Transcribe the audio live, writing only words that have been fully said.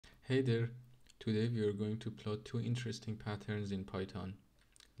Hey there, today we are going to plot two interesting patterns in Python.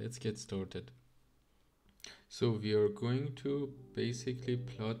 Let's get started. So we are going to basically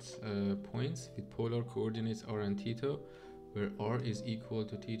plot points with polar coordinates r and theta, where r is equal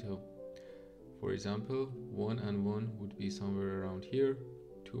to theta. For example, 1 and 1 would be somewhere around here,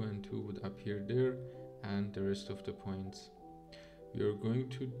 2 and 2 would appear there, and the rest of the points. We are going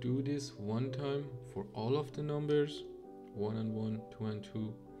to do this one time for all of the numbers, 1 and 1, 2 and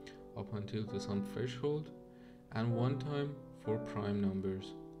 2, up until to some threshold, and one time for prime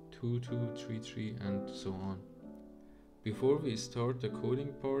numbers 2, 2, 3, 3, and so on. Before we start the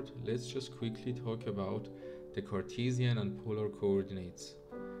coding part, let's just quickly talk about the Cartesian and polar coordinates.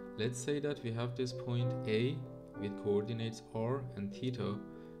 Let's say that we have this point A with coordinates r and theta,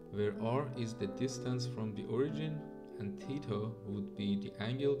 where r is the distance from the origin and theta would be the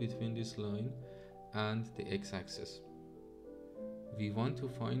angle between this line and the x-axis. We want to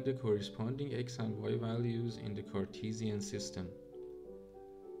find the corresponding x and y values in the Cartesian system.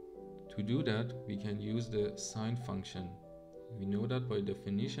 To do that, we can use the sine function. We know that by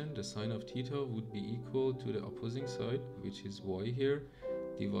definition, the sine of theta would be equal to the opposing side, which is y here,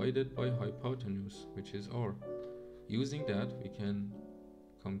 divided by hypotenuse, which is r. Using that, we can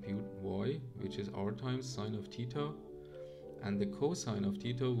compute y, which is r times sine of theta, and the cosine of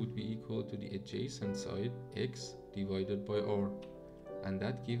theta would be equal to the adjacent side, x, divided by r. And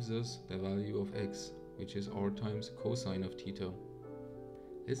that gives us the value of x, which is r times cosine of theta.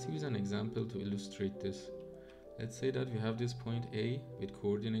 Let's use an example to illustrate this. Let's say that we have this point A with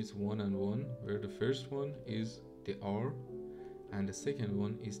coordinates 1 and 1, where the first one is the r and the second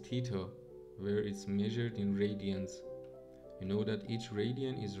one is theta, where it's measured in radians. You know that each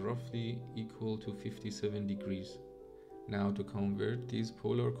radian is roughly equal to 57 degrees. Now, to convert these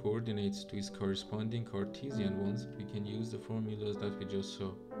polar coordinates to its corresponding Cartesian ones, we can use the formulas that we just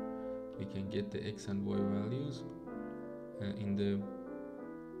saw. We can get the x and y values in the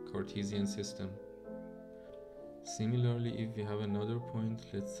Cartesian system. Similarly, if we have another point,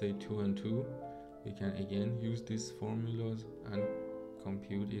 let's say 2 and 2, we can again use these formulas and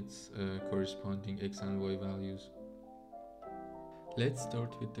compute its corresponding x and y values. Let's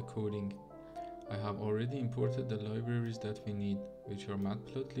start with the coding. I have already imported the libraries that we need, which are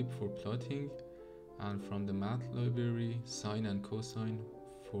matplotlib for plotting, and from the math library, sine and cosine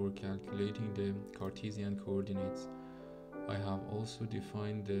for calculating the Cartesian coordinates. I have also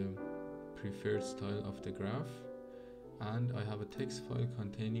defined the preferred style of the graph, and I have a text file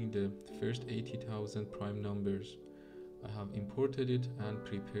containing the first 80,000 prime numbers. I have imported it and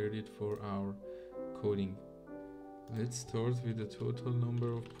prepared it for our coding. Let's start with the total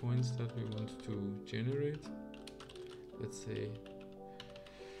number of points that we want to generate. Let's say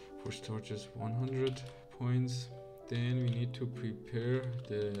for starters 100 points. Then we need to prepare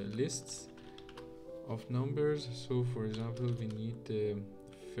the lists of numbers. So for example, we need the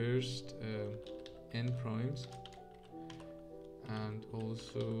first n primes and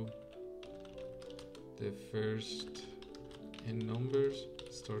also the first n numbers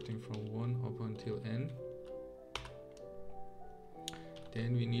starting from 1 up until n.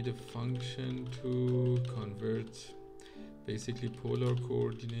 Then we need a function to convert basically polar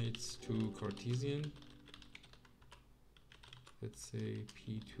coordinates to Cartesian. Let's say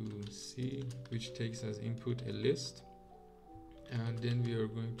P2C, which takes as input a list. And then we are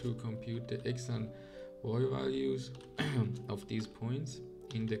going to compute the x and y values of these points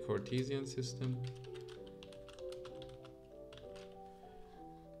in the Cartesian system.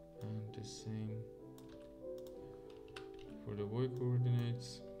 And the same for the y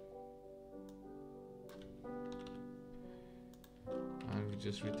coordinates, and we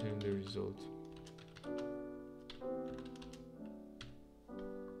just return the result.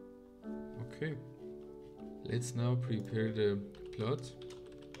 Okay, let's now prepare the plot.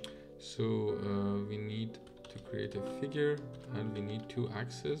 So we need to create a figure, and we need two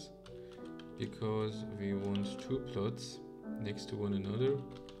axes because we want two plots next to one another.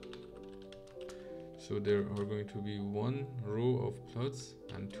 So there are going to be one row of plots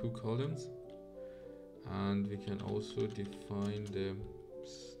and two columns, and we can also define the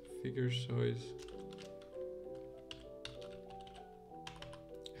figure size.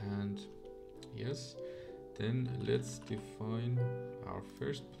 And yes, then let's define our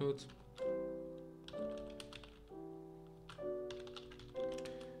first plot.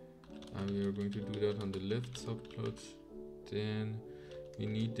 And we are going to do that on the left subplot. Then we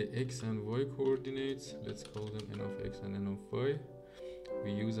need the x and y coordinates. Let's call them n of x and n of y.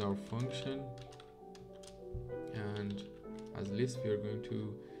 We use our function, and as list we are going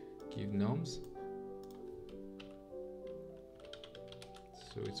to give nums.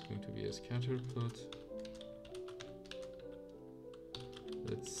 So it's going to be a scatter plot.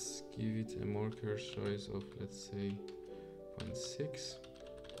 Let's give it a marker size of, let's say, 0.6,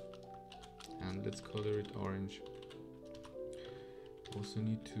 and let's color it orange. Also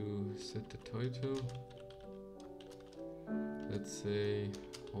need to set the title. Let's say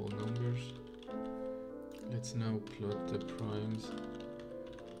all numbers. Let's now plot the primes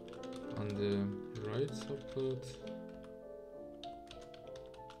on the right subplot.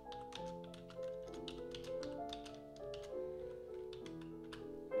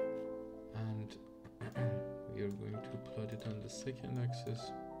 And we are going to plot it on the second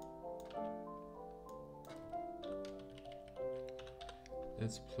axis.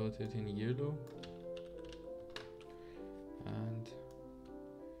 Let's plot it in yellow. And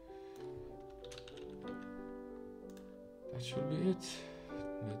that should be it.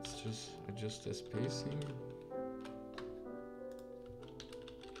 Let's just adjust the spacing.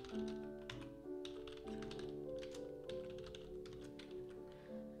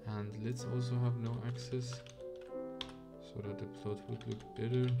 And let's also have no axis so that the plot would look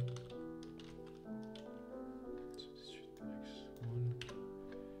better. So this should be X1.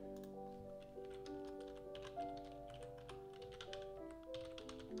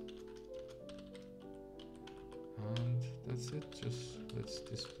 And that's it. Just let's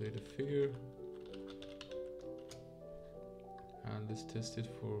display the figure. And let's test it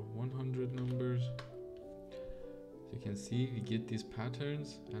for 100 numbers. You can see we get these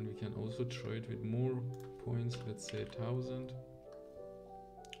patterns, and we can also try it with more points, let's say 1000.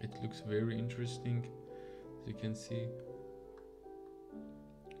 It looks very interesting. As you can see,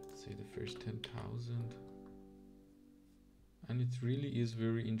 let's say the first 10,000, and it really is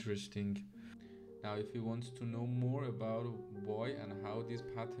very interesting. Now if you want to know more about why and how these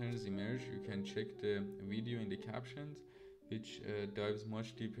patterns emerge, you can check the video in the captions, which dives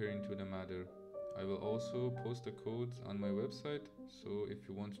much deeper into the matter. I will also post the codes on my website, so if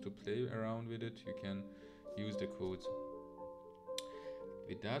you want to play around with it, you can use the codes.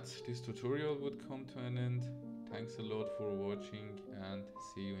 With that, this tutorial would come to an end. Thanks a lot for watching, and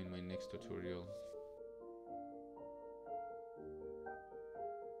see you in my next tutorial.